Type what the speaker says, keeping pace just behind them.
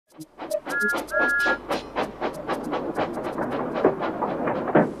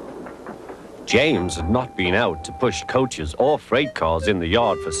James had not been out to push coaches or freight cars in the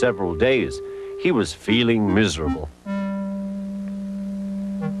yard for several days. He was feeling miserable.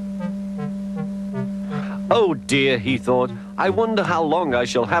 Oh dear, he thought, I wonder how long I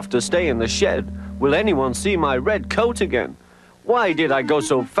shall have to stay in the shed. Will anyone see my red coat again? Why did I go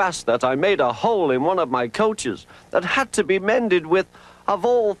so fast that I made a hole in one of my coaches that had to be mended with, of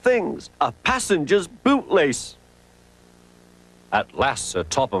all things, a passenger's bootlace? At last Sir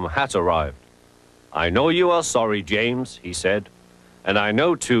Topham Hatt arrived. I know you are sorry, James, he said, and I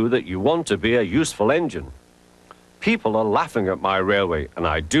know too that you want to be a useful engine. People are laughing at my railway, and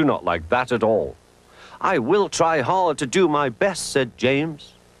I do not like that at all. I will try hard to do my best, said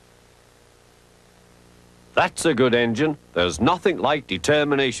James. That's a good engine. There's nothing like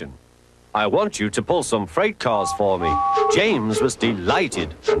determination. I want you to pull some freight cars for me. James was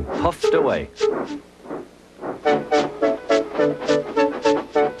delighted and puffed away.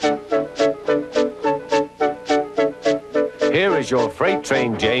 Here is your freight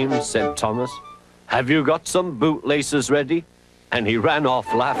train, James, said Thomas. Have you got some bootlaces ready? And he ran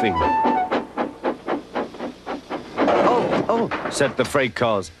off laughing. Oh, said the freight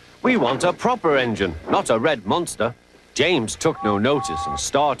cars. We want a proper engine, not a red monster. James took no notice and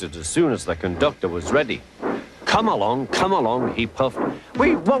started as soon as the conductor was ready. Come along, he puffed.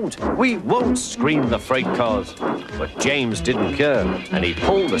 We won't, screamed the freight cars. But James didn't care, and he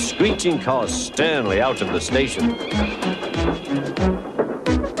pulled the screeching cars sternly out of the station.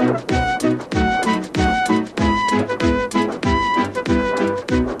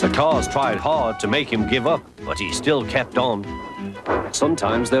 The cars tried hard to make him give up, but he still kept on.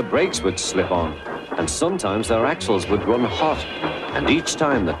 Sometimes their brakes would slip on, and sometimes their axles would run hot, and each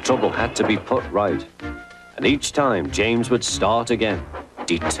time the trouble had to be put right. And each time James would start again,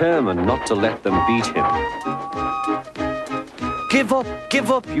 determined not to let them beat him. Give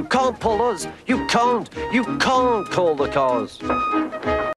up, you can't pull us, you can't, called the cars.